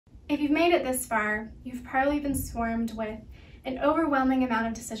If you've made it this far, you've probably been swarmed with an overwhelming amount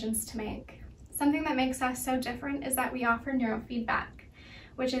of decisions to make. Something that makes us so different is that we offer neurofeedback,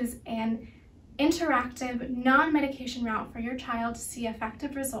 which is an interactive, non-medication route for your child to see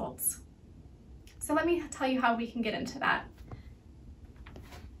effective results. So let me tell you how we can get into that.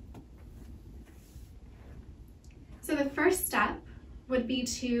 So the first step would be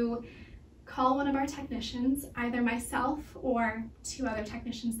to call one of our technicians, either myself or two other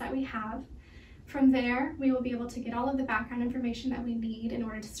technicians that we have. From there, we will be able to get all of the background information that we need in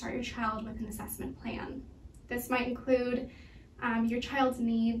order to start your child with an assessment plan. This might include your child's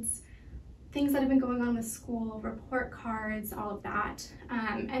needs, things that have been going on with school, report cards, all of that.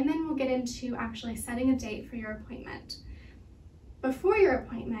 And then we'll get into actually setting a date for your appointment. Before your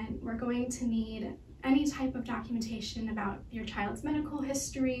appointment, we're going to need any type of documentation about your child's medical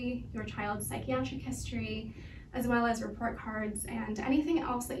history, your child's psychiatric history, as well as report cards and anything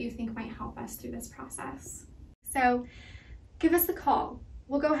else that you think might help us through this process. So give us a call.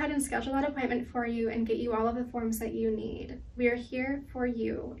 We'll go ahead and schedule that appointment for you and get you all of the forms that you need. We are here for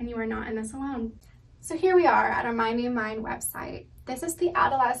you, and you are not in this alone. So here we are at our My New Mind website. This is the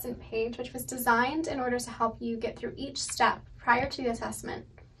adolescent page, which was designed in order to help you get through each step prior to the assessment.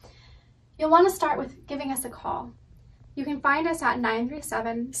 You'll want to start with giving us a call. You can find us at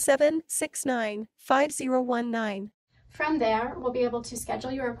 937-769-5019. From there, we'll be able to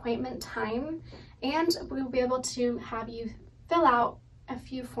schedule your appointment time, and we'll be able to have you fill out a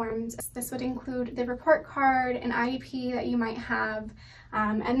few forms. This would include the report card, an IEP that you might have,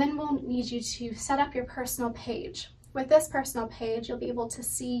 and then we'll need you to set up your personal page. With this personal page, you'll be able to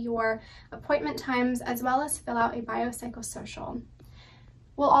see your appointment times as well as fill out a biopsychosocial.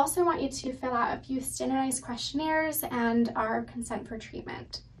 We'll also want you to fill out a few standardized questionnaires and our consent for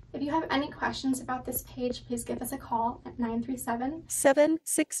treatment. If you have any questions about this page, please give us a call at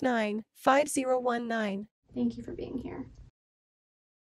 937-769-5019. Thank you for being here.